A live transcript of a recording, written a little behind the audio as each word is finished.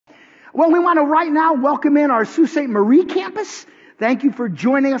Well, we want to right now welcome in our Sault Ste. Marie campus. Thank you for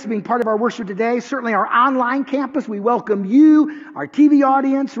joining us, being part of our worship today. Certainly our online campus, we welcome you, our TV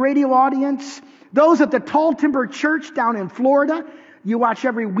audience, radio audience, those at the Tall Timber Church down in Florida. You watch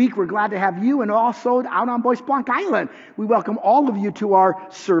every week. We're glad to have you. And also out on Bois Blanc Island, we welcome all of you to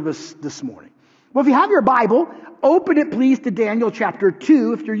our service this morning. Well, if you have your Bible, open it please to Daniel chapter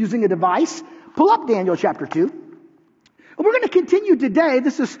 2. If you're using a device, pull up Daniel chapter 2. We're going to continue today.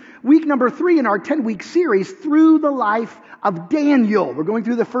 This is week number 3 in our 10-week series through the life of Daniel. We're going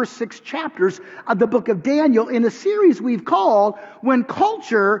through the first 6 chapters of the book of Daniel in a series we've called When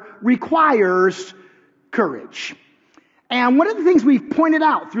Culture Requires Courage. And one of the things we've pointed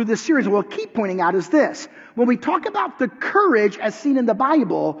out through this series, and we'll keep pointing out, is this. When we talk about the courage as seen in the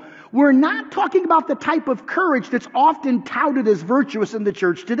Bible, we're not talking about the type of courage that's often touted as virtuous in the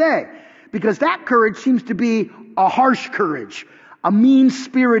church today. Because that courage seems to be a harsh courage, a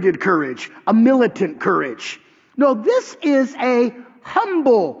mean-spirited courage, a militant courage. No, this is a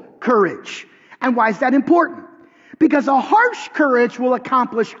humble courage. And why is that important? Because a harsh courage will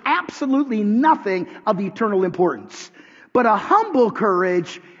accomplish absolutely nothing of eternal importance. But a humble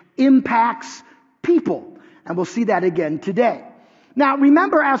courage impacts people. And we'll see that again today. Now,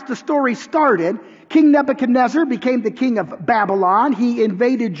 remember, as the story started, King Nebuchadnezzar became the king of Babylon. He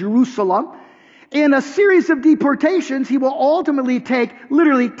invaded Jerusalem. In a series of deportations, he will ultimately take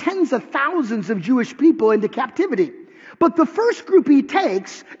literally tens of thousands of Jewish people into captivity. But the first group he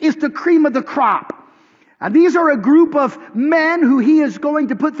takes is the cream of the crop. And these are a group of men who he is going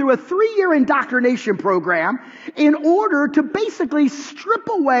to put through a 3-year indoctrination program in order to basically strip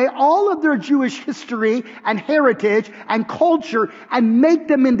away all of their Jewish history and heritage and culture and make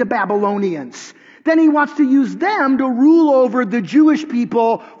them into Babylonians. Then he wants to use them to rule over the Jewish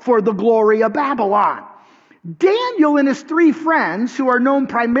people for the glory of Babylon. Daniel and his 3 friends, who are known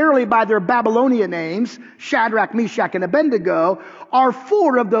primarily by their Babylonian names, Shadrach, Meshach, and Abednego, are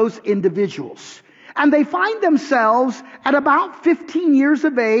 4 of those individuals. And they find themselves at about 15 years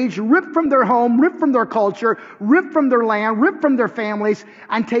of age, ripped from their home, ripped from their culture, ripped from their land, ripped from their families,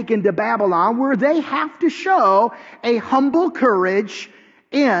 and taken to Babylon, where they have to show a humble courage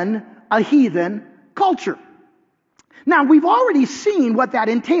in a heathen culture. Now, we've already seen what that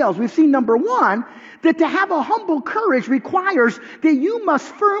entails. We've seen, number 1, that to have a humble courage requires that you must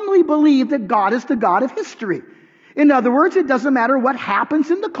firmly believe that God is the God of history. In other words, it doesn't matter what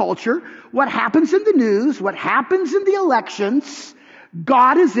happens in the culture, what happens in the news, what happens in the elections,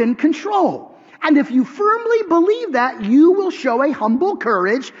 God is in control. And if you firmly believe that, you will show a humble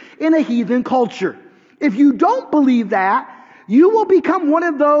courage in a heathen culture. If you don't believe that, you will become one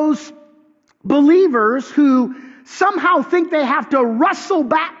of those believers who somehow think they have to wrestle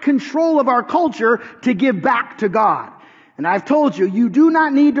back control of our culture to give back to God. And I've told you, you do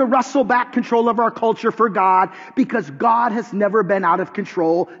not need to wrestle back control of our culture for God, because God has never been out of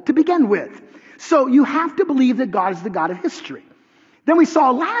control to begin with. So you have to believe that God is the God of history. Then we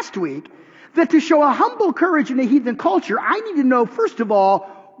saw last week that to show a humble courage in a heathen culture, I need to know, first of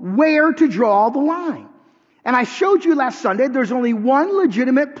all, where to draw the line. And I showed you last Sunday there's only one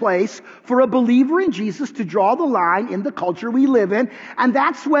legitimate place for a believer in Jesus to draw the line in the culture we live in, and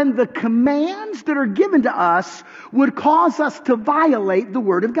that's when the commands that are given to us would cause us to violate the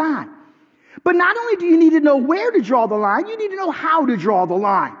Word of God. But not only do you need to know where to draw the line, you need to know how to draw the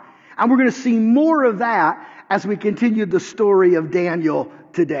line. And we're going to see more of that as we continue the story of Daniel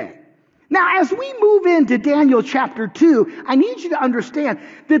today. Now, as we move into Daniel chapter 2, I need you to understand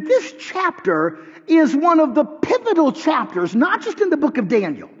that this chapter is one of the pivotal chapters, not just in the book of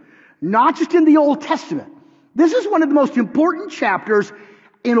Daniel, not just in the Old Testament. This is one of the most important chapters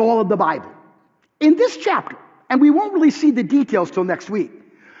in all of the Bible. In this chapter, and we won't really see the details till next week,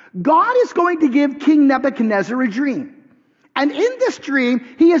 God is going to give King Nebuchadnezzar a dream. And in this dream,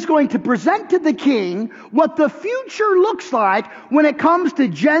 he is going to present to the king what the future looks like when it comes to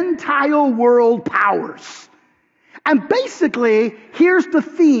Gentile world powers. And basically, here's the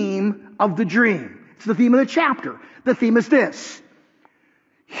theme of the dream. It's the theme of the chapter. The theme is this: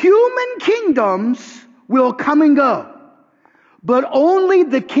 human kingdoms will come and go, but only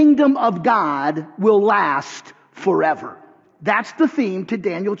the kingdom of God will last forever. That's the theme to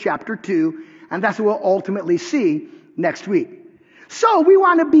Daniel chapter 2, and that's what we'll ultimately see next week. So we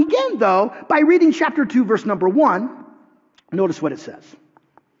want to begin, though, by reading chapter 2, verse number 1. Notice what it says.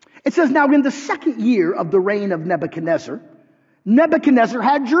 It says, "Now in the 2nd year of the reign of Nebuchadnezzar, Nebuchadnezzar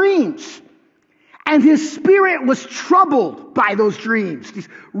had dreams, and his spirit was troubled by those dreams," these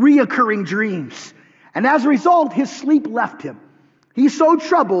reoccurring dreams. "And as a result, his sleep left him. He's so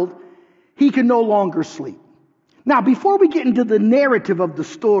troubled, he can no longer sleep. Now, before we get into the narrative of the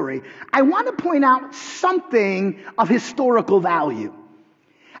story, I want to point out something of historical value.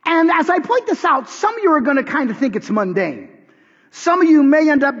 And as I point this out, some of you are going to kind of think it's mundane. Some of you may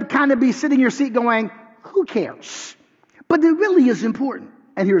end up kind of be sitting in your seat going, who cares? But it really is important.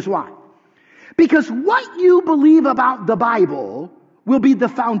 And here's why. Because what you believe about the Bible will be the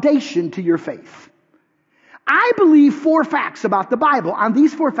foundation to your faith. I believe 4 facts about the Bible. On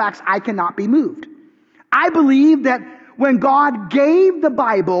these 4 facts, I cannot be moved. I believe that when God gave the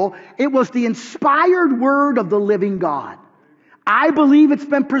Bible, it was the inspired word of the living God. I believe it's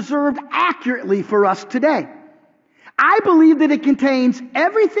been preserved accurately for us today. I believe that it contains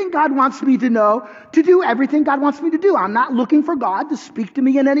everything God wants me to know, to do everything God wants me to do. I'm not looking for God to speak to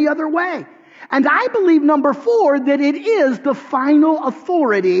me in any other way. And I believe, number 4, that it is the final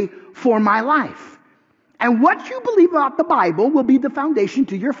authority for my life. And what you believe about the Bible will be the foundation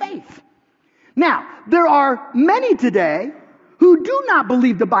to your faith. Now, there are many today who do not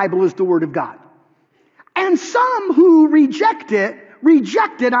believe the Bible is the Word of God. And some who reject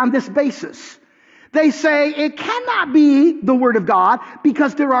it on this basis. They say it cannot be the Word of God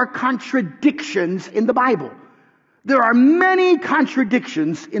because there are contradictions in the Bible. There are many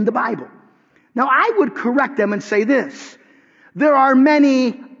contradictions in the Bible. Now, I would correct them and say this. There are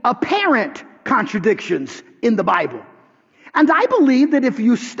many apparent contradictions in the Bible. And I believe that if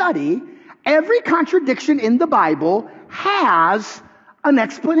you study, every contradiction in the Bible has an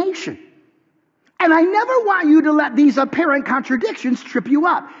explanation. And I never want you to let these apparent contradictions trip you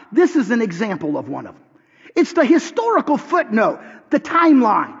up. This is an example of one of them. It's the historical footnote, the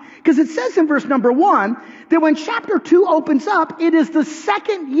timeline. Because it says in verse number 1 that when chapter 2 opens up, it is the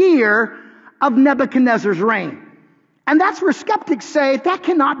 2nd year of Nebuchadnezzar's reign. And that's where skeptics say that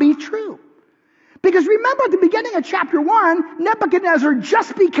cannot be true. Because remember at the beginning of chapter 1, Nebuchadnezzar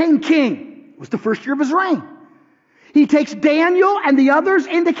just became king. It was the 1st year of his reign. He takes Daniel and the others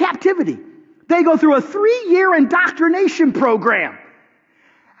into captivity. They go through a 3-year indoctrination program.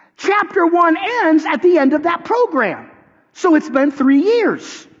 Chapter 1 ends at the end of that program. So it's been 3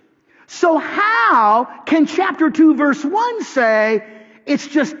 years. So how can chapter 2 verse 1 say it's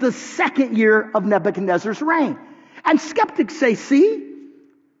just the 2nd year of Nebuchadnezzar's reign? And skeptics say, see,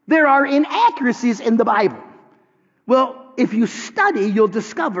 there are inaccuracies in the Bible. Well, if you study, you'll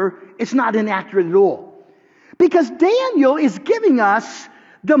discover it's not inaccurate at all. Because Daniel is giving us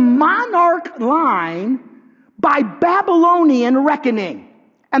the monarch line by Babylonian reckoning.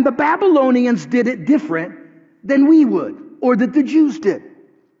 And the Babylonians did it different than we would, or that the Jews did.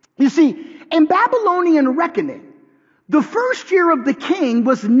 You see, in Babylonian reckoning, the 1st year of the king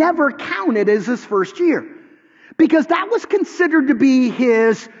was never counted as his 1st year, because that was considered to be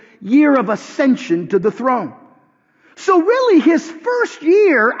his year of ascension to the throne. So really, his 1st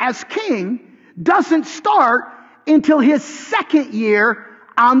year as king doesn't start until his 2nd year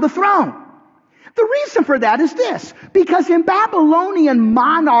on the throne. The reason for that is this, because in Babylonian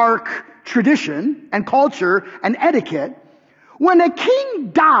monarch tradition and culture and etiquette, when a king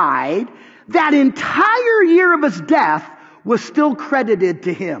died, that entire year of his death was still credited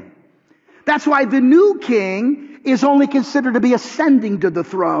to him. That's why the new king is only considered to be ascending to the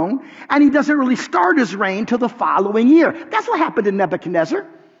throne, and he doesn't really start his reign till the following year. That's what happened to Nebuchadnezzar.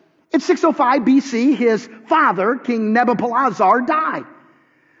 In 605 BC, his father, King Nebuchadnezzar, died.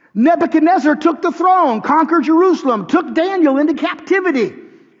 Nebuchadnezzar took the throne, conquered Jerusalem, took Daniel into captivity.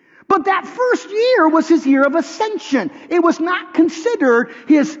 But that 1st year was his year of ascension. It was not considered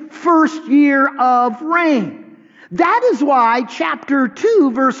his 1st year of reign. That is why chapter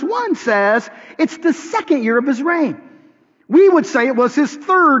 2 verse 1 says it's the 2nd year of his reign. We would say it was his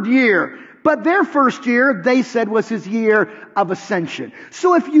 3rd year, but their 1st year, they said, was his year of ascension.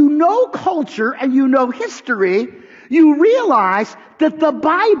 So if you know culture and you know history, you realize that the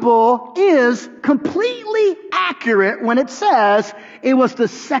Bible is completely accurate when it says it was the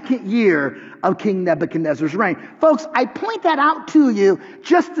 2nd year of King Nebuchadnezzar's reign. Folks, I point that out to you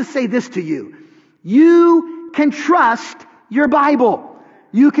just to say this to you. You can trust your Bible.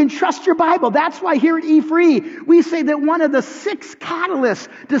 You can trust your Bible. That's why here at E3, we say that one of the 6 catalysts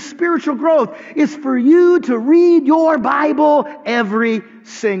to spiritual growth is for you to read your Bible every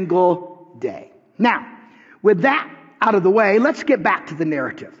single day. Now, with that out of the way, let's get back to the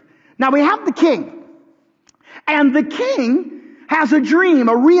narrative. Now we have the king. And the king has a dream,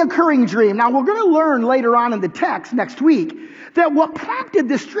 a reoccurring dream. Now we're going to learn later on in the text next week that what prompted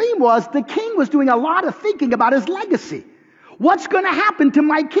this dream was the king was doing a lot of thinking about his legacy. What's going to happen to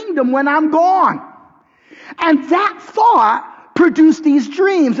my kingdom when I'm gone? And that thought produced these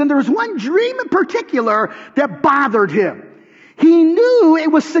dreams. And there was one dream in particular that bothered him. He knew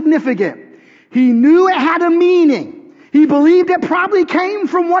it was significant. He knew it had a meaning. He believed it probably came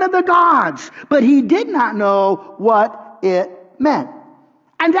from one of the gods, but he did not know what it meant.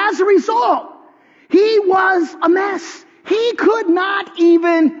 And as a result, he was a mess. He could not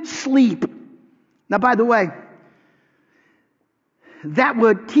even sleep. Now, by the way, that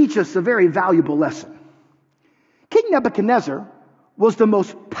would teach us a very valuable lesson. King Nebuchadnezzar was the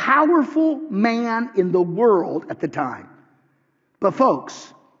most powerful man in the world at the time. But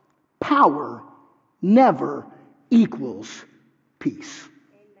folks, power never equals peace.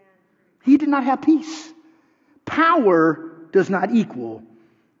 He did not have peace. Power does not equal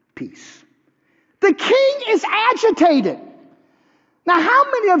peace. The king is agitated. Now, how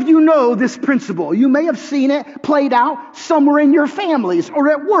many of you know this principle? You may have seen it played out somewhere in your families or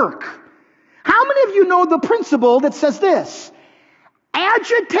at work. How many of you know the principle that says this?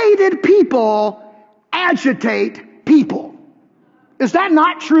 Agitated people agitate people. Is that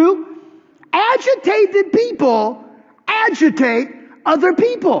not true? Agitated people agitate other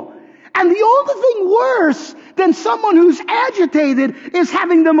people. And the only thing worse than someone who's agitated is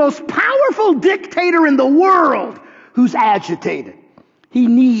having the most powerful dictator in the world who's agitated. He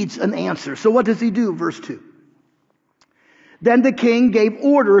needs an answer. So what does he do? Verse 2. Then the king gave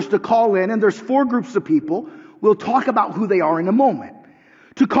orders to call in, and there's 4 groups of people. We'll talk about who they are in a moment.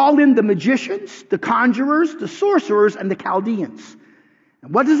 To call in the magicians, the conjurers, the sorcerers, and the Chaldeans.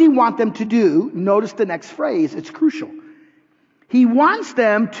 And what does he want them to do? Notice the next phrase. It's crucial. He wants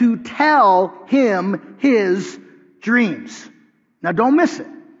them to tell him his dreams. Now don't miss it.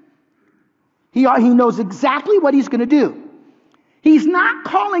 He knows exactly what he's going to do. He's not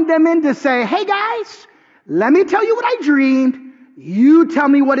calling them in to say, hey guys, let me tell you what I dreamed. You tell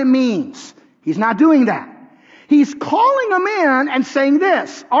me what it means. He's not doing that. He's calling them in and saying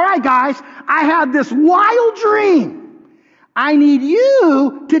this. All right, guys, I had this wild dream. I need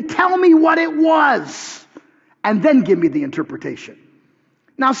you to tell me what it was and then give me the interpretation.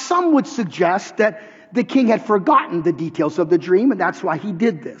 Now, some would suggest that the king had forgotten the details of the dream, and that's why he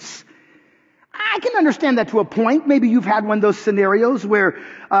did this. I can understand that to a point. Maybe you've had one of those scenarios where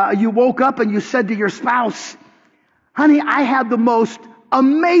you woke up and you said to your spouse, honey, I had the most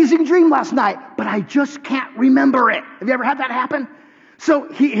amazing dream last night, but I just can't remember it. Have you ever had that happen?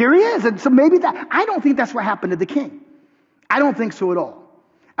 So here he is. And so maybe that, I don't think that's what happened to the king. I don't think so at all.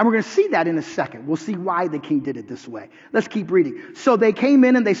 And we're going to see that in a second. We'll see why the king did it this way. Let's keep reading. So they came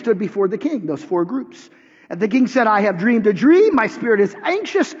in and they stood before the king, those 4 groups. And the king said, I have dreamed a dream. My spirit is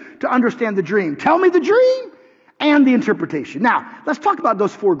anxious to understand the dream. Tell me the dream and the interpretation. Now, let's talk about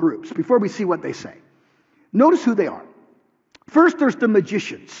those 4 groups before we see what they say. Notice who they are. First, there's the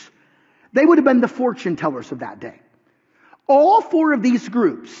magicians. They would have been the fortune tellers of that day. All 4 of these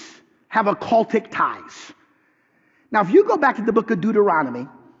groups have occultic ties. Now, if you go back to the book of Deuteronomy,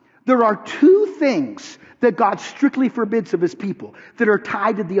 there are 2 things that God strictly forbids of his people that are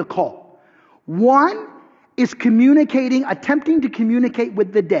tied to the occult. One is attempting to communicate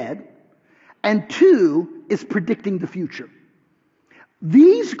with the dead, and 2 is predicting the future.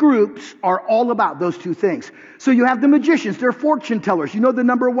 These groups are all about those 2 things. So you have the magicians, they're fortune tellers. You know the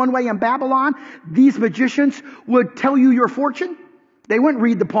number 1 way in Babylon these magicians would tell you your fortune? They wouldn't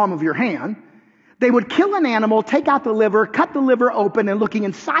read the palm of your hand. They would kill an animal, take out the liver, cut the liver open, and looking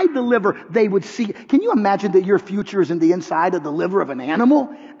inside the liver, they would see. Can you imagine that your future is in the inside of the liver of an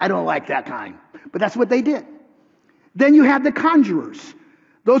animal? I don't like that kind. But that's what they did. Then you had the conjurers.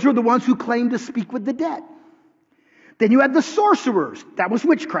 Those were the ones who claimed to speak with the dead. Then you had the sorcerers. That was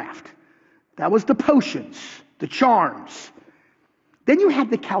witchcraft. That was the potions, the charms. Then you had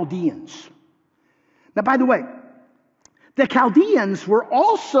the Chaldeans. Now, by the way, the Chaldeans were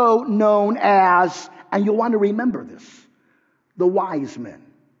also known as, and you'll want to remember this, the wise men.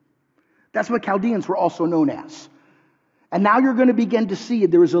 That's what Chaldeans were also known as. And now you're going to begin to see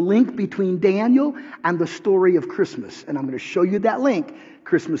there is a link between Daniel and the story of Christmas. And I'm going to show you that link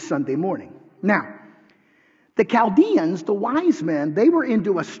Christmas Sunday morning. Now, the Chaldeans, the wise men, they were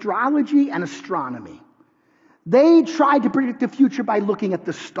into astrology and astronomy. They tried to predict the future by looking at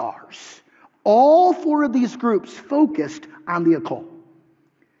the stars. All 4 of these groups focused on the occult.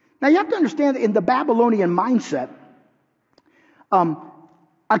 Now you have to understand that in the Babylonian mindset,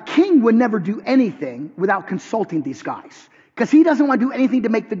 a king would never do anything without consulting these guys. Because he doesn't want to do anything to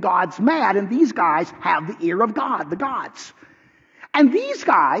make the gods mad, and these guys have the ear of God, the gods. And these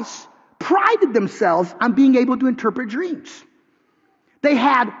guys prided themselves on being able to interpret dreams. They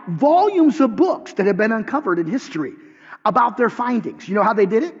had volumes of books that have been uncovered in history about their findings. You know how they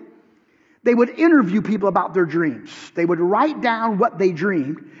did it? They would interview people about their dreams. They would write down what they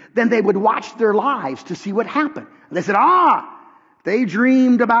dreamed. Then they would watch their lives to see what happened. And they said, They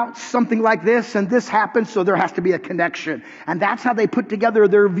dreamed about something like this, and this happened, so there has to be a connection. And that's how they put together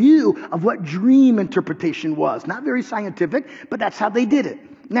their view of what dream interpretation was. Not very scientific, but that's how they did it.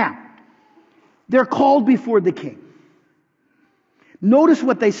 Now, they're called before the king. Notice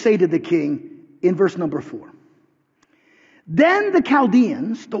what they say to the king in verse number 4. Then the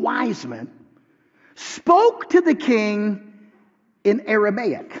Chaldeans, the wise men, spoke to the king in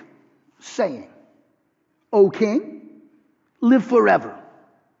Aramaic, saying, O king, live forever.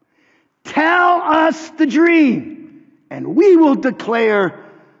 Tell us the dream, and we will declare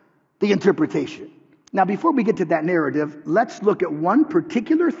the interpretation. Now, before we get to that narrative, let's look at one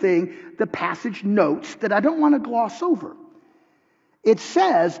particular thing the passage notes that I don't want to gloss over. It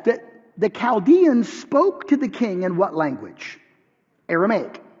says that the Chaldeans spoke to the king in what language?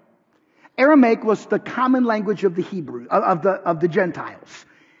 Aramaic. Aramaic was the common language of the Hebrew, of the Gentiles.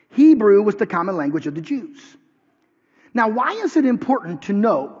 Hebrew was the common language of the Jews. Now, why is it important to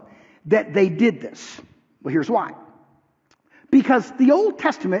note that they did this? Well, here's why. Because the Old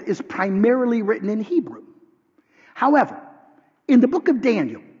Testament is primarily written in Hebrew. However, in the book of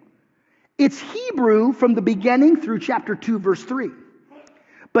Daniel, it's Hebrew from the beginning through chapter 2, verse 3.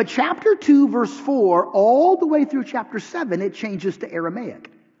 But chapter 2, verse 4, all the way through chapter 7, it changes to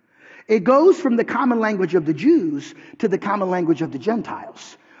Aramaic. It goes from the common language of the Jews to the common language of the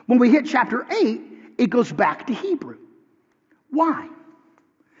Gentiles. When we hit chapter 8, it goes back to Hebrew. Why?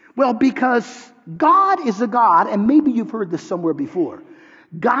 Well, because God is a God, and maybe you've heard this somewhere before.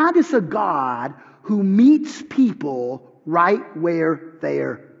 God is a God who meets people right where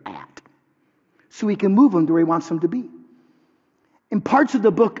they're at, so he can move them to where he wants them to be. In parts of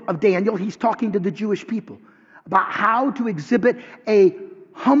the book of Daniel, he's talking to the Jewish people about how to exhibit a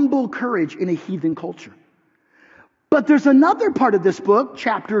humble courage in a heathen culture. But there's another part of this book,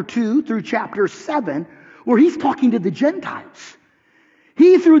 chapter 2 through chapter 7, where he's talking to the Gentiles.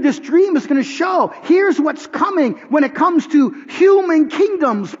 He, through this dream, is going to show, here's what's coming when it comes to human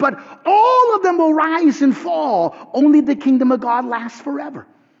kingdoms, but all of them will rise and fall. Only the kingdom of God lasts forever.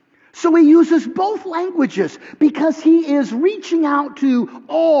 So he uses both languages because he is reaching out to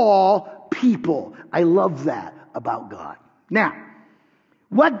all people. I love that about God. Now,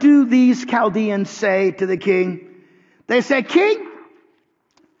 what do these Chaldeans say to the king? They say, King,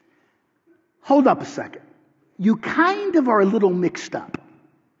 hold up a second. You kind of are a little mixed up.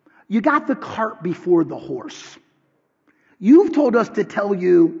 You got the cart before the horse. You've told us to tell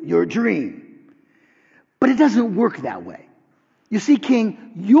you your dream, but it doesn't work that way. You see,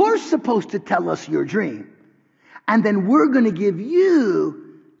 King, you're supposed to tell us your dream, and then we're going to give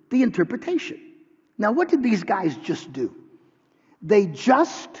you the interpretation. Now, what did these guys just do? They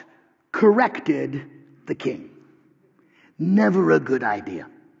just corrected the king. Never a good idea.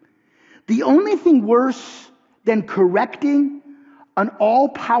 The only thing worse than correcting an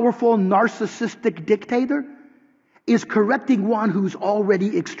all-powerful narcissistic dictator is correcting one who's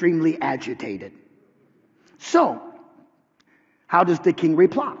already extremely agitated. So, how does the king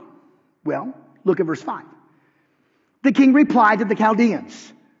reply? Well, look at verse 5. The king replied to the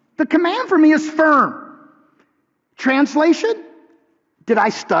Chaldeans, the command for me is firm. Translation, did I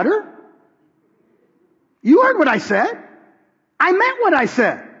stutter? You heard what I said. I meant what I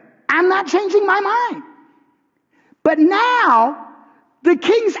said. I'm not changing my mind. But now, the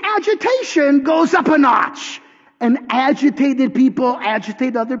king's agitation goes up a notch. And agitated people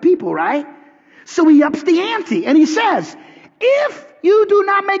agitate other people, right? So he ups the ante and he says, if you do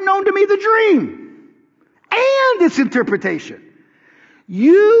not make known to me the dream and its interpretation,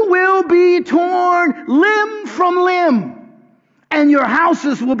 you will be torn limb from limb, and your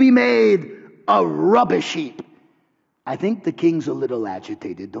houses will be made a rubbish heap. I think the king's a little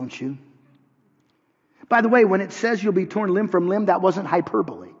agitated, don't you? By the way, when it says you'll be torn limb from limb, that wasn't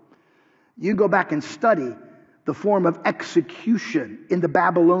hyperbole. You go back and study the form of execution in the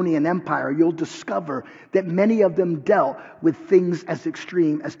Babylonian Empire, you'll discover that many of them dealt with things as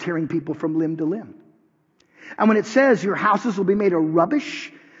extreme as tearing people from limb to limb. And when it says your houses will be made a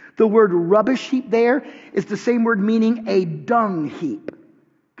rubbish, the word rubbish heap there is the same word meaning a dung heap.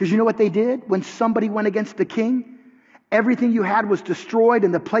 Because you know what they did when somebody went against the king? Everything you had was destroyed,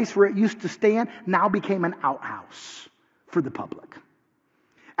 and the place where it used to stand now became an outhouse for the public.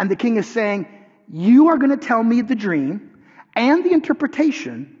 And the king is saying, you are going to tell me the dream and the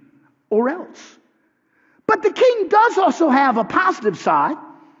interpretation, or else. But the king does also have a positive side.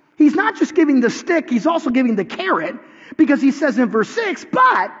 He's not just giving the stick, he's also giving the carrot, because he says in verse 6,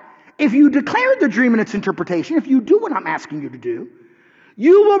 but if you declare the dream and its interpretation, if you do what I'm asking you to do,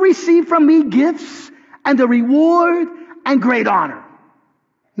 you will receive from me gifts and the reward and great honor.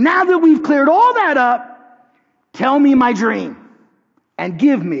 Now that we've cleared all that up, tell me my dream. and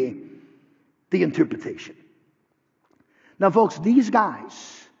give me the interpretation. Now, folks, these guys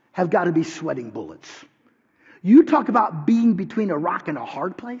have got to be sweating bullets. You talk about being between a rock and a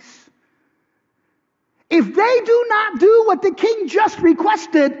hard place. If they do not do what the king just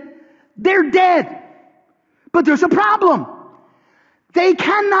requested, they're dead. But there's a problem. They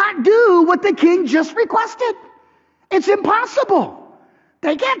cannot do what the king just requested. It's impossible.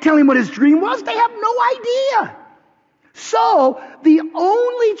 They can't tell him what his dream was. They have no idea. So the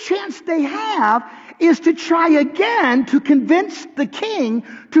only chance they have is to try again to convince the king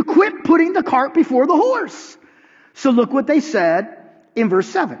to quit putting the cart before the horse. So look what they said in verse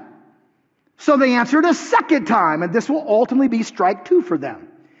 7. So they answered a second time, and this will ultimately be strike 2 for them.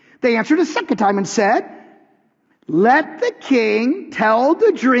 They answered a second time and said, let the king tell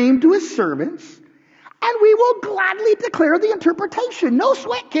the dream to his servants, and we will gladly declare the interpretation. No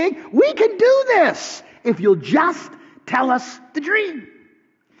sweat, king. We can do this if you'll just tell us the dream.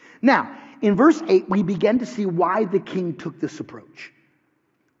 Now, in verse 8, we begin to see why the king took this approach.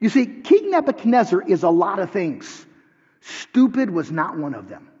 You see, King Nebuchadnezzar is a lot of things. Stupid was not one of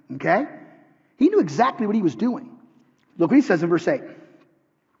them, okay? He knew exactly what he was doing. Look what he says in verse 8.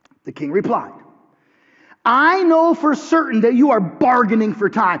 The king replied, I know for certain that you are bargaining for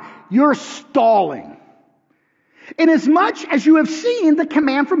time. You're stalling. Inasmuch as you have seen the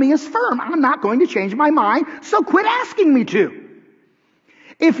command from me is firm, I'm not going to change my mind, so quit asking me to.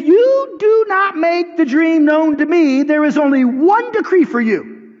 If you do not make the dream known to me, there is only one decree for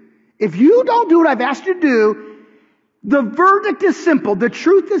you. If you don't do what I've asked you to do, the verdict is simple. The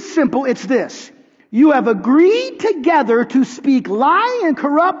truth is simple. It's this. You have agreed together to speak lying and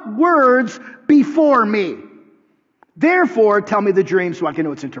corrupt words before me. Therefore, tell me the dream so I can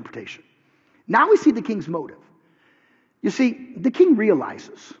know its interpretation. Now we see the king's motive. You see, the king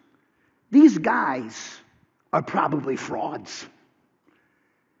realizes these guys are probably frauds.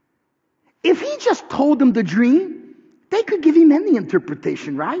 If he just told them the dream, they could give him any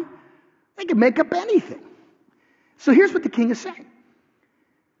interpretation, right? They could make up anything. So here's what the king is saying.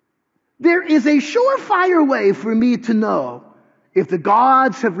 There is a surefire way for me to know if the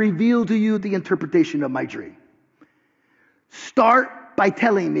gods have revealed to you the interpretation of my dream. Start by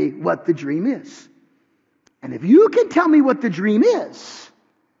telling me what the dream is. And if you can tell me what the dream is,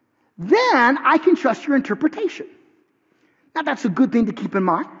 then I can trust your interpretation. Now that's a good thing to keep in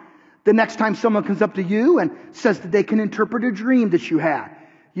mind. The next time someone comes up to you and says that they can interpret a dream that you had,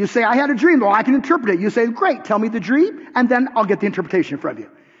 you say, I had a dream. Well, I can interpret it. You say, great, tell me the dream, and then I'll get the interpretation from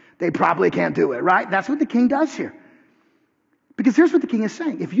you. They probably can't do it, right? That's what the king does here. Because here's what the king is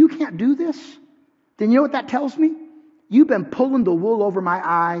saying. If you can't do this, then you know what that tells me? You've been pulling the wool over my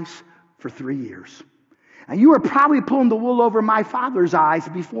eyes for 3 years. And you were probably pulling the wool over my father's eyes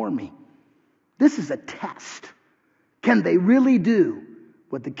before me. This is a test. Can they really do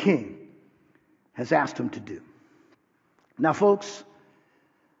what the king has asked them to do? Now, folks,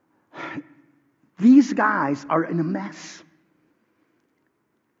 these guys are in a mess.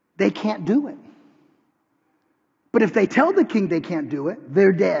 They can't do it. But if they tell the king they can't do it,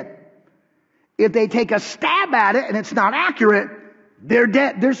 they're dead. If they take a stab at it and it's not accurate, they're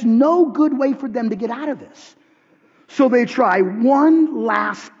dead. There's no good way for them to get out of this. So they try one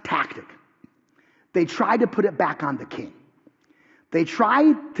last tactic. They try to put it back on the king. They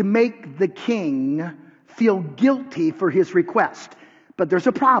try to make the king feel guilty for his request. But there's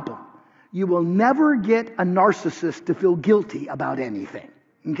a problem. You will never get a narcissist to feel guilty about anything.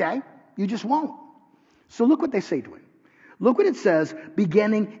 Okay? You just won't. So look what they say to him. Look what it says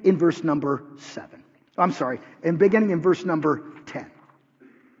beginning in verse number 7. I'm sorry, and beginning in verse number 10.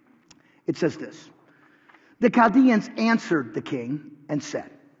 It says this. The Chaldeans answered the king and said,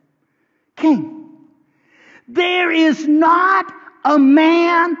 King, there is not a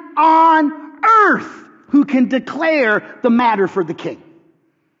man on earth who can declare the matter for the king.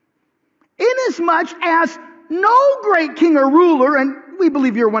 Inasmuch as no great king or ruler, and we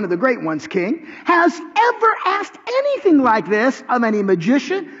believe you're one of the great ones, king, has ever asked anything like this of any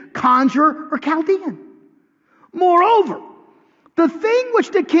magician, conjurer, or Chaldean. Moreover, the thing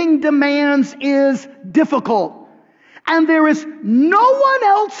which the king demands is difficult, and there is no one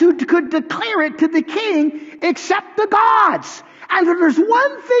else who could declare it to the king except the gods. And if there's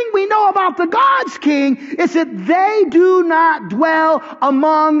one thing we know about the gods, king, is that they do not dwell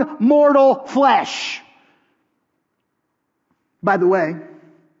among mortal flesh. By the way,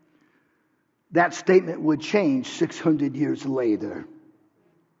 that statement would change 600 years later,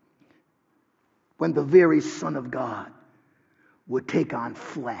 when the very Son of God would take on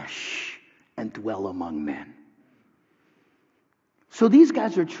flesh and dwell among men. So these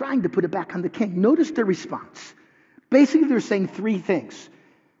guys are trying to put it back on the king. Notice their response. Basically, they're saying three things.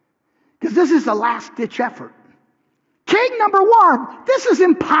 Because this is a last-ditch effort. King number one, this is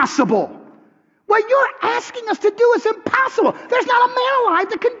impossible. What you're asking us to do is impossible. There's not a man alive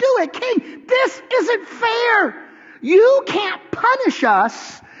that can do it. King, this isn't fair. You can't punish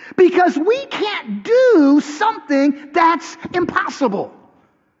us because we can't do something that's impossible.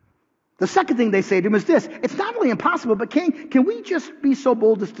 The second thing they say to him is this. It's not only impossible, but King, can we just be so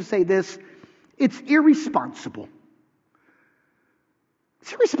bold as to say this? It's irresponsible.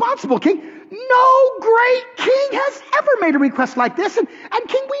 It's irresponsible, King. No great king has ever made a request like this. And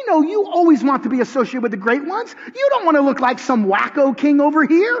King, we know you always want to be associated with the great ones. You don't want to look like some wacko king over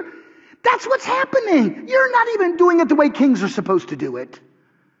here. That's what's happening. You're not even doing it the way kings are supposed to do it.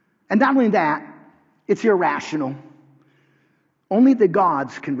 And not only that, it's irrational. Only the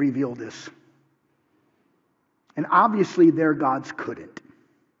gods can reveal this. And obviously their gods couldn't.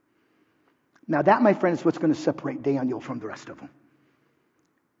 Now that, my friend, is what's going to separate Daniel from the rest of them.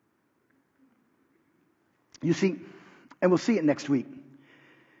 You see, and we'll see it next week,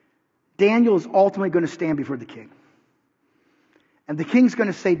 Daniel is ultimately going to stand before the king. And the king's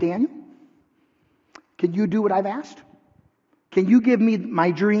going to say, Daniel, can you do what I've asked? Can you give me my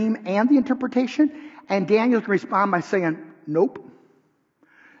dream and the interpretation? And Daniel can respond by saying, nope.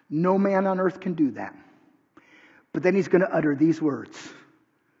 No man on earth can do that. But then he's going to utter these words.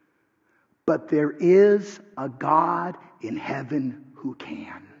 But there is a God in heaven who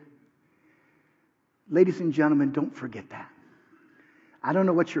can. Ladies and gentlemen, don't forget that. I don't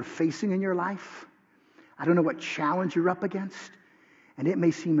know what you're facing in your life. I don't know what challenge you're up against. And it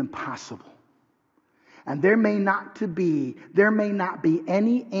may seem impossible. And there may not be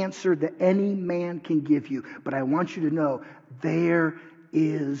any answer that any man can give you. But I want you to know there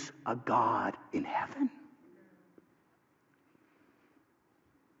is a God in heaven.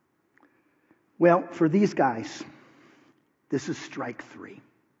 Well, for these guys, this is strike three.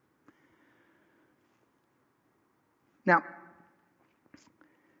 Now,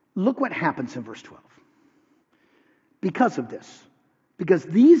 look what happens in verse 12. Because of this. Because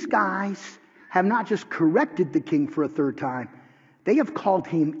these guys have not just corrected the king for a third time, they have called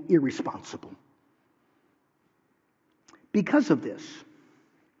him irresponsible. Because of this,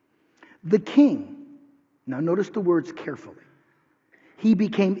 the king, now notice the words carefully, he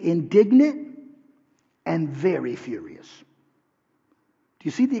became indignant and very furious. Do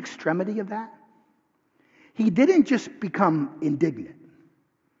you see the extremity of that? He didn't just become indignant.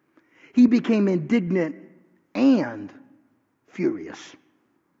 He became indignant and furious.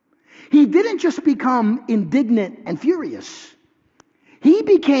 He didn't just become indignant and furious. He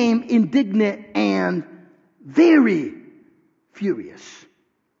became indignant and very furious.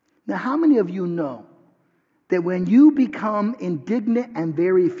 Now, how many of you know that when you become indignant and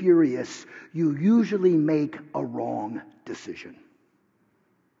very furious, you usually make a wrong decision?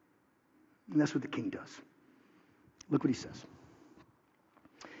 And that's what the king does. Look what he says.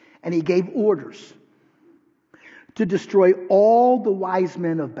 And he gave orders to destroy all the wise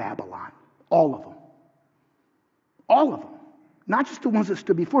men of Babylon. All of them. All of them. Not just the ones that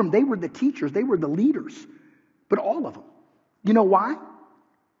stood before him. They were the teachers. They were the leaders. But all of them. You know why?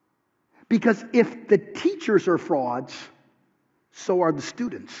 Because if the teachers are frauds, so are the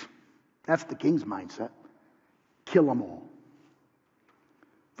students. That's the king's mindset. Kill them all.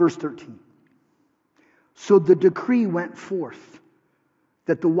 Verse 13. So the decree went forth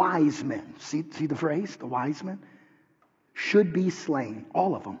that the wise men, see the phrase, the wise men, should be slain,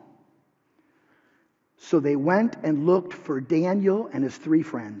 all of them. So they went and looked for Daniel and his three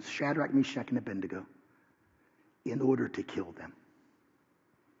friends, Shadrach, Meshach, and Abednego, in order to kill them.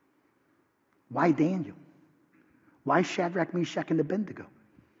 Why Daniel? Why Shadrach, Meshach, and Abednego?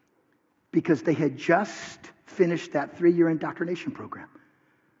 Because they had just finished that 3-year indoctrination program.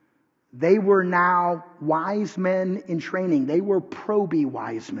 They were now wise men in training. They were proby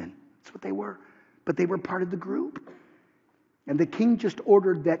wise men. That's what they were. But they were part of the group. And the king just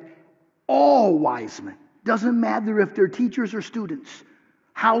ordered that all wise men, doesn't matter if they're teachers or students,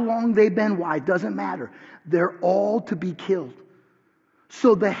 how long they've been wise, doesn't matter. They're all to be killed.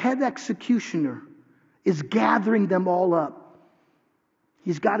 So the head executioner is gathering them all up.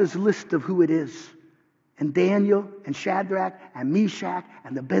 He's got his list of who it is. And Daniel and Shadrach and Meshach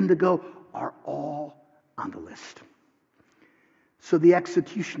and Abednego are all on the list. So the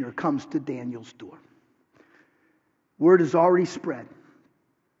executioner comes to Daniel's door. Word has already spread.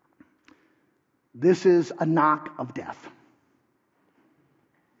 This is a knock of death.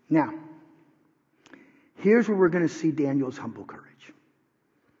 Now, here's where we're going to see Daniel's humble courage.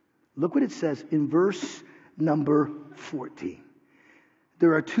 Look what it says in verse number 14.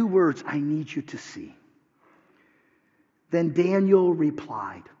 There are two words I need you to see. Then Daniel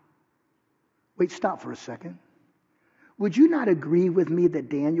replied. Wait, stop for a second. Would you not agree with me that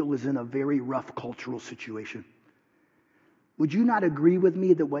Daniel is in a very rough cultural situation? Would you not agree with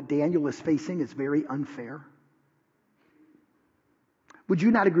me that what Daniel is facing is very unfair? Would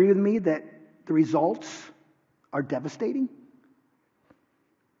you not agree with me that the results are devastating?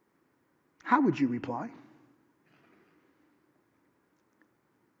 How would you reply?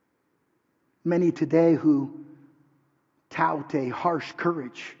 Many today who tout a harsh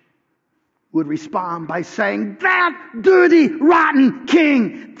courage would respond by saying, that dirty, rotten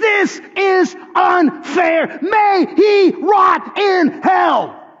king, this is unfair. May he rot in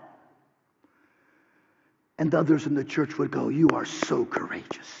hell. And others in the church would go, you are so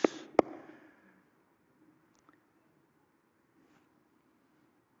courageous.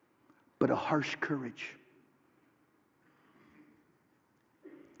 But a harsh courage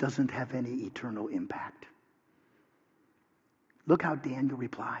doesn't have any eternal impact. Look how Daniel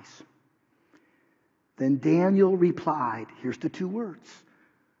replies. Then Daniel replied, here's the two words,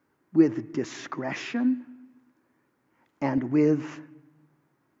 with discretion and with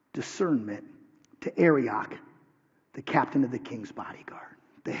discernment to Arioch, the captain of the king's bodyguard,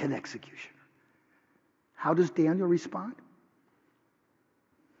 the head executioner. How does Daniel respond?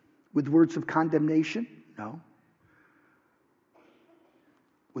 With words of condemnation? No.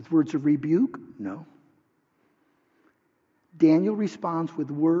 With words of rebuke? No. Daniel responds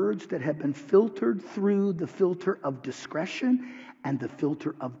with words that have been filtered through the filter of discretion and the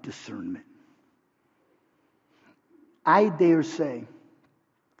filter of discernment. I dare say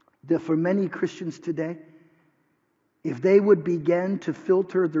that for many Christians today, if they would begin to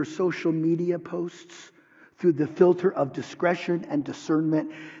filter their social media posts through the filter of discretion and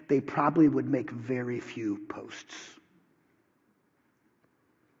discernment, they probably would make very few posts.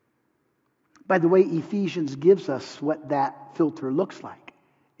 By the way, Ephesians gives us what that filter looks like.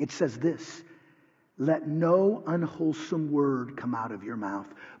 It says this, let no unwholesome word come out of your mouth,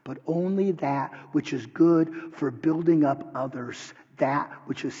 but only that which is good for building up others, that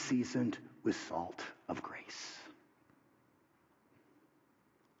which is seasoned with salt of grace.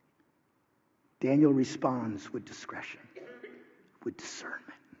 Daniel responds with discretion, with discernment.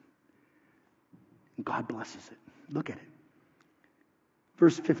 And God blesses it. Look at it.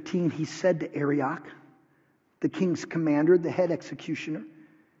 Verse 15, he said to Arioch, the king's commander, the head executioner,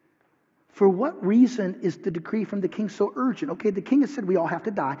 for what reason is the decree from the king so urgent? Okay, the king has said we all have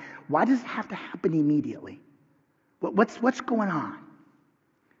to die. Why does it have to happen immediately? What's going on?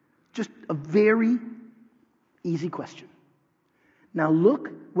 Just a very easy question. Now look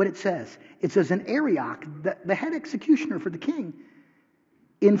what it says. It says, and Arioch, the head executioner for the king,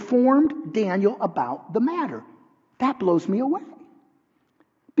 informed Daniel about the matter. That blows me away.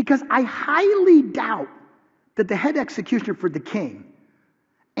 Because I highly doubt that the head executioner for the king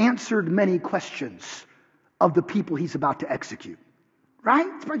answered many questions of the people he's about to execute. Right?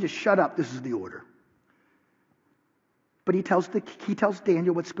 It's probably just shut up, this is the order. But he tells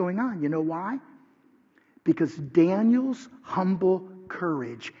Daniel what's going on. You know why? Because Daniel's humble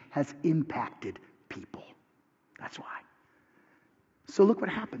courage has impacted people. That's why. So look what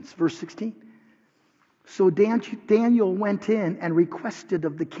happens. Verse 16. So Daniel went in and requested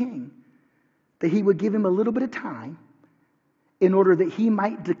of the king that he would give him a little bit of time in order that he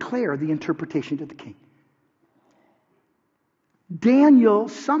might declare the interpretation to the king. Daniel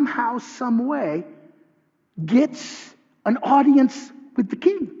somehow, some way, gets an audience with the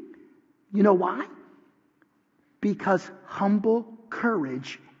king. You know why? Because humble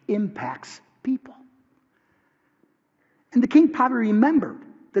courage impacts people. And the king probably remembered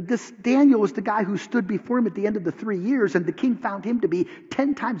that this Daniel was the guy who stood before him at the end of the 3 years, and the king found him to be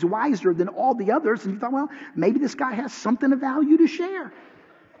 10 times wiser than all the others. And he thought, well, maybe this guy has something of value to share.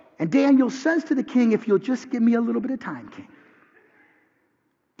 And Daniel says to the king, if you'll just give me a little bit of time, king,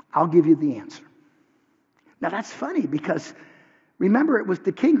 I'll give you the answer. Now that's funny because remember, it was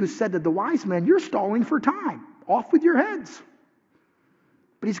the king who said to the wise men, you're stalling for time. Off with your heads.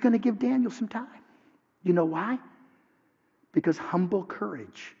 But he's going to give Daniel some time. You know why? Because humble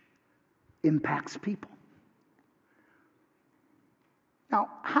courage impacts people. Now,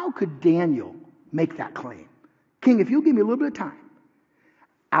 how could Daniel make that claim? King, if you'll give me a little bit of time,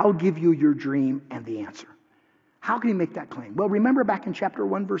 I'll give you your dream and the answer. How can he make that claim? Well, remember back in chapter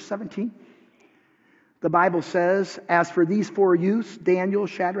 1, verse 17? The Bible says, as for these four youths, Daniel,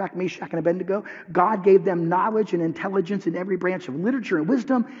 Shadrach, Meshach, and Abednego, God gave them knowledge and intelligence in every branch of literature and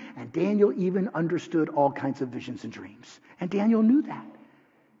wisdom, and Daniel even understood all kinds of visions and dreams. And Daniel knew that.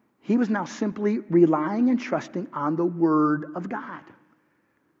 He was now simply relying and trusting on the Word of God.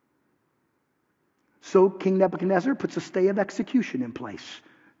 So King Nebuchadnezzar puts a stay of execution in place.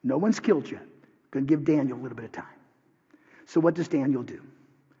 No one's killed yet. Going to give Daniel a little bit of time. So what does Daniel do?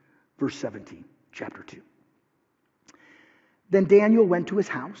 Verse 17, chapter 2. Then Daniel went to his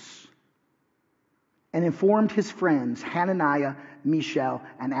house and informed his friends, Hananiah, Mishael,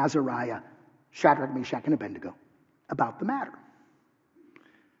 and Azariah, Shadrach, Meshach, and Abednego, about the matter.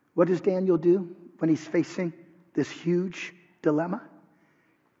 What does Daniel do when he's facing this huge dilemma?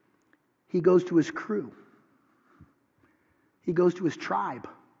 He goes to his crew. He goes to his tribe.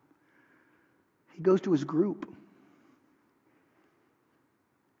 He goes to his group.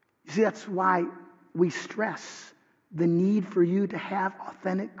 You see, that's why we stress the need for you to have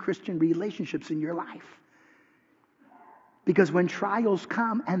authentic Christian relationships in your life. Because when trials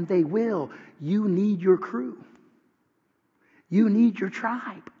come, and they will, you need your crew. You need your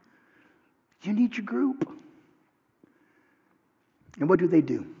tribe. You need your group. And what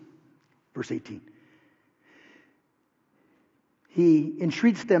do? Verse 18. He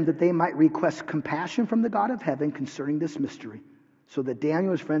entreats them that they might request compassion from the God of heaven concerning this mystery, so that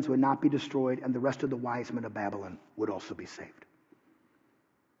Daniel and his friends would not be destroyed, and the rest of the wise men of Babylon would also be saved.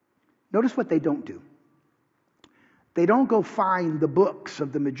 Notice what they don't do. They don't go find the books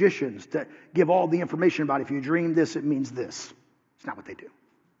of the magicians that give all the information about if you dream this, it means this. It's not what they do.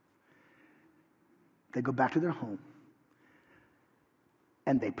 They go back to their home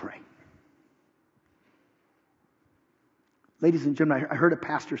and they pray. Ladies and gentlemen, I heard a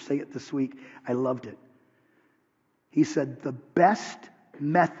pastor say it this week. I loved it. He said, the best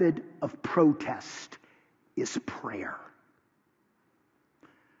method of protest is prayer.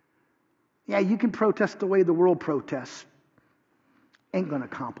 Yeah, you can protest the way the world protests. Ain't going to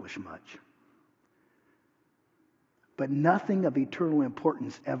accomplish much. But nothing of eternal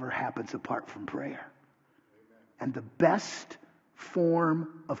importance ever happens apart from prayer. And the best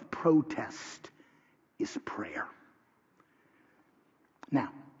form of protest is prayer. Now,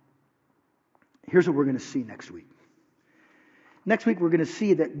 here's what we're going to see next week. Next week, we're going to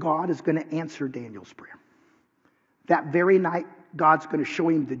see that God is going to answer Daniel's prayer. That very night, God's going to show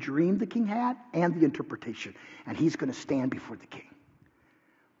him the dream the king had and the interpretation. And he's going to stand before the king.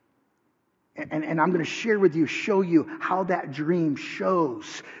 And I'm going to show you how that dream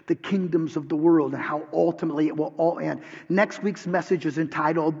shows the kingdoms of the world and how ultimately it will all end. Next week's message is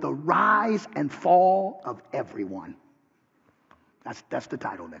entitled, The Rise and Fall of Everyone. That's the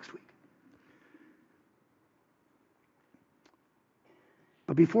title next week.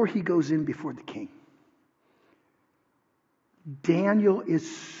 But before he goes in before the king, Daniel is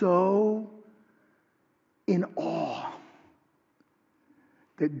so in awe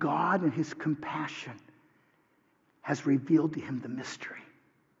that God in his compassion has revealed to him the mystery.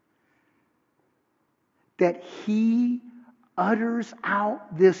 That he utters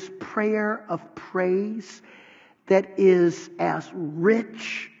out this prayer of praise that is as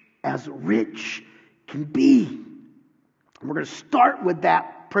rich can be. And we're going to start with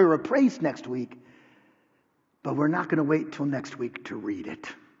that prayer of praise next week, but we're not going to wait till next week to read it.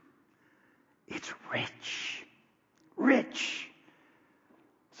 It's rich.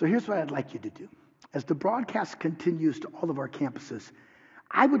 So here's what I'd like you to do. As the broadcast continues to all of our campuses,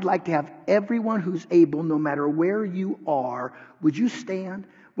 I would like to have everyone who's able, no matter where you are, would you stand?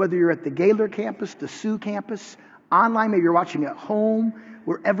 Whether you're at the Gaylor campus, the Sioux campus, online, maybe you're watching at home,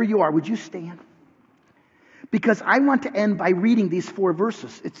 wherever you are, would you stand? Because I want to end by reading these 4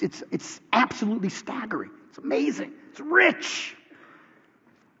 verses. It's absolutely staggering. It's amazing. It's rich.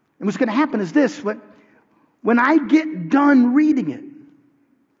 And what's going to happen is this. When I get done reading it,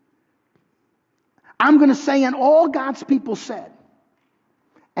 I'm going to say, and all God's people said,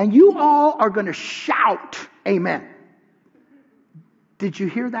 and you all are going to shout, amen. Did you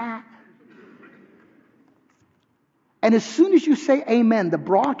hear that? And as soon as you say amen, the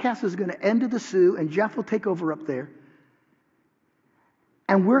broadcast is going to end to the Sioux, and Jeff will take over up there.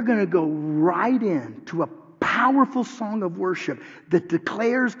 And we're going to go right into a powerful song of worship that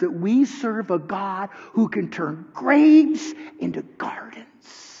declares that we serve a God who can turn graves into gardens.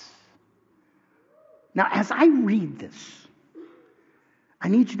 Now, as I read this, I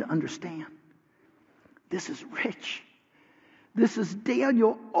need you to understand, this is rich. This is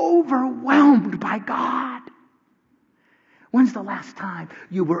Daniel overwhelmed by God. When's the last time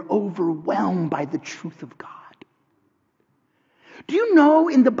you were overwhelmed by the truth of God? Do you know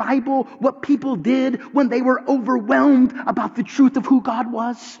in the Bible what people did when they were overwhelmed about the truth of who God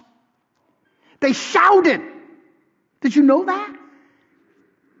was? They shouted. Did you know that?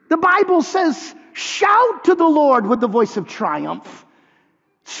 The Bible says, shout to the Lord with the voice of triumph.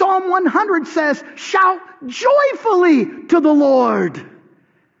 Psalm 100 says, shout joyfully to the Lord.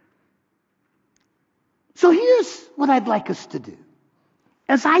 So here's what I'd like us to do.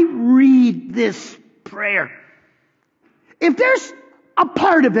 As I read this prayer, if there's a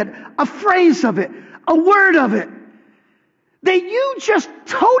part of it, a phrase of it, a word of it, that you just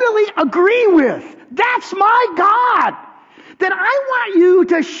totally agree with, that's my God, then I want you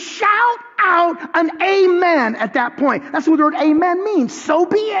to shout out an amen at that point. That's what the word amen means. So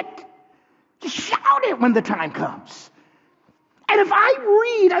be it. Just shout it when the time comes. And if I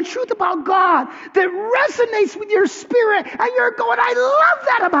read a truth about God that resonates with your spirit and you're going, I love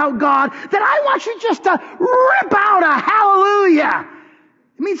that about God, then I want you just to rip out a hallelujah.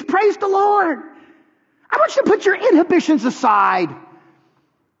 It means praise the Lord. I want you to put your inhibitions aside.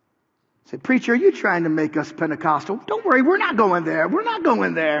 Say, preacher, are you trying to make us Pentecostal? Don't worry, we're not going there. We're not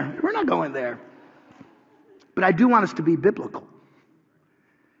going there. We're not going there. But I do want us to be biblical.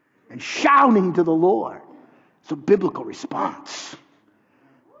 And shouting to the Lord. It's a biblical response.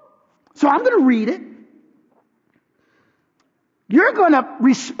 So I'm going to read it. You're going to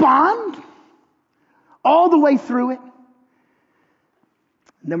respond all the way through it.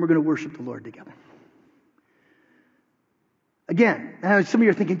 And then we're going to worship the Lord together. Again, some of you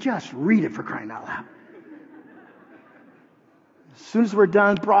are thinking, just read it for crying out loud. As soon as we're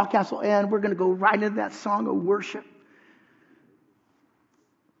done, broadcast will end. We're going to go right into that song of worship.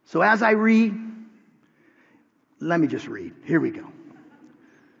 So as I read, let me just read. Here we go.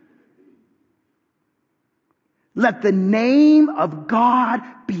 Let the name of God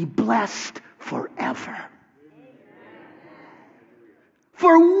be blessed forever.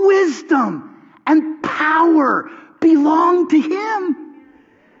 For wisdom and power belong to Him.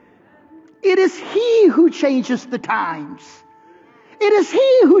 It is He who changes the times. It is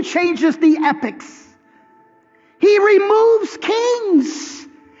He who changes the epochs. He removes kings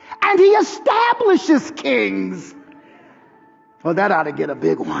and He establishes kings. Well, that ought to get a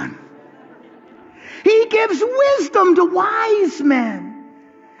big one. He gives wisdom to wise men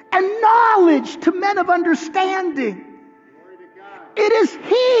and knowledge to men of understanding. It is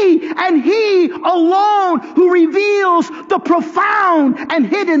He and He alone who reveals the profound and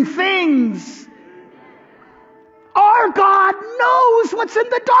hidden things. Our God knows what's in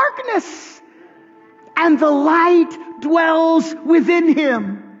the darkness, and the light dwells within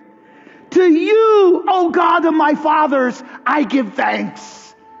Him. To you, O God of my fathers, I give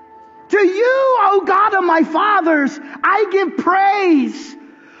thanks. To you, O God of my fathers, I give praise.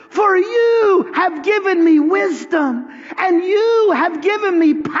 For you have given me wisdom, and you have given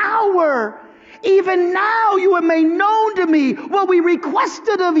me power. Even now you have made known to me what we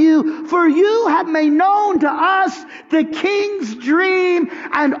requested of you, for you have made known to us the king's dream.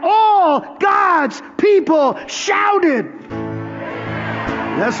 And all God's people shouted.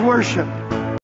 Let's worship.